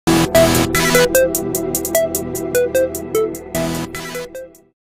A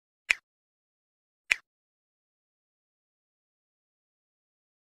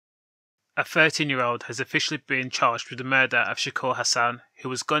 13-year-old has officially been charged with the murder of Shakur Hassan, who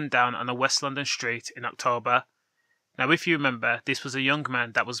was gunned down on a West London street in October. Now, if you remember, this was a young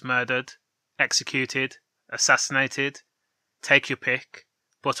man that was murdered, executed, assassinated, take your pick,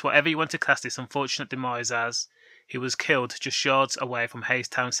 but whatever you want to class this unfortunate demise as, he was killed just yards away from Hayes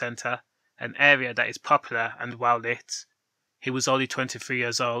Town Centre, an area that is popular and well lit. He was only 23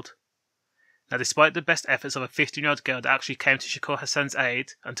 years old. Now, despite the best efforts of a 15-year-old girl that actually came to Shakur Hassan's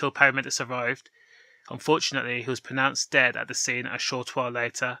aid until paramedics arrived, unfortunately he was pronounced dead at the scene a short while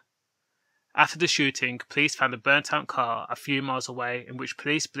later. After the shooting, police found a burnt-out car a few miles away in which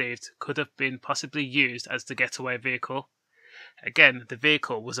police believed could have been possibly used as the getaway vehicle. Again, the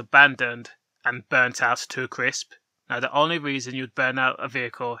vehicle was abandoned and burnt out to a crisp. Now, the only reason you'd burn out a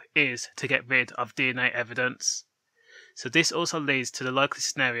vehicle is to get rid of DNA evidence. So this also leads to the likely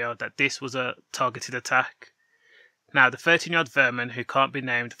scenario that this was a targeted attack. Now, the 13-year-old vermin who can't be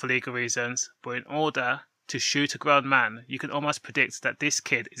named for legal reasons, but in order to shoot a grown man, you can almost predict that this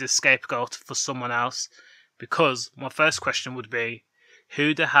kid is a scapegoat for someone else, because my first question would be,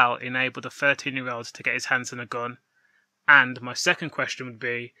 who the hell enabled a 13-year-old to get his hands on a gun? And my second question would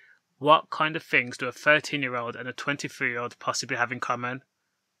be, what kind of things do a 13-year-old and a 23-year-old possibly have in common?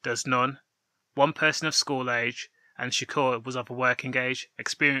 There's none. One person of school age, and Shakur was of a working age,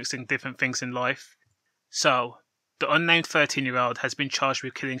 experiencing different things in life. So, the unnamed 13-year-old has been charged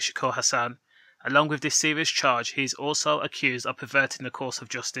with killing Shakur Hassan. Along with this serious charge, he is also accused of perverting the course of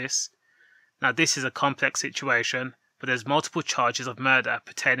justice. Now, this is a complex situation, but there's multiple charges of murder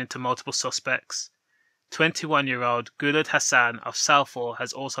pertaining to multiple suspects. 21-year-old Guled Hassan of Southall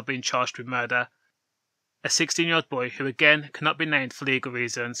has also been charged with murder. A 16-year-old boy, who again cannot be named for legal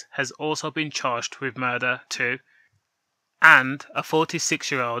reasons, has also been charged with murder too. And a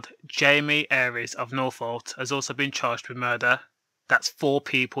 46-year-old Jamie Ayres of Northolt has also been charged with murder. That's 4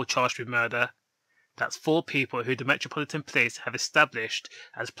 people charged with murder. That's 4 people who the Metropolitan Police have established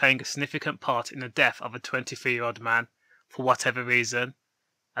as playing a significant part in the death of a 23-year-old man, for whatever reason.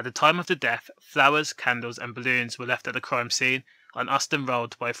 At the time of the death, flowers, candles and balloons were left at the crime scene on Austin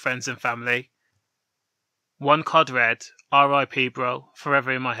Road by friends and family. One card read, "R.I.P. bro, forever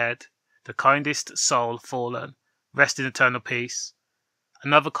in my head, the kindest soul fallen, rest in eternal peace."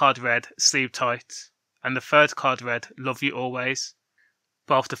 Another card read, "Sleep tight." And the third card read, "Love you always."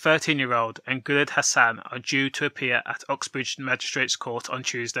 Both the 13-year-old and Guled Hassan are due to appear at Uxbridge Magistrates Court on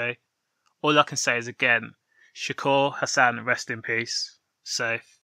Tuesday. All I can say is again, Shakur Hassan, rest in peace. Safe.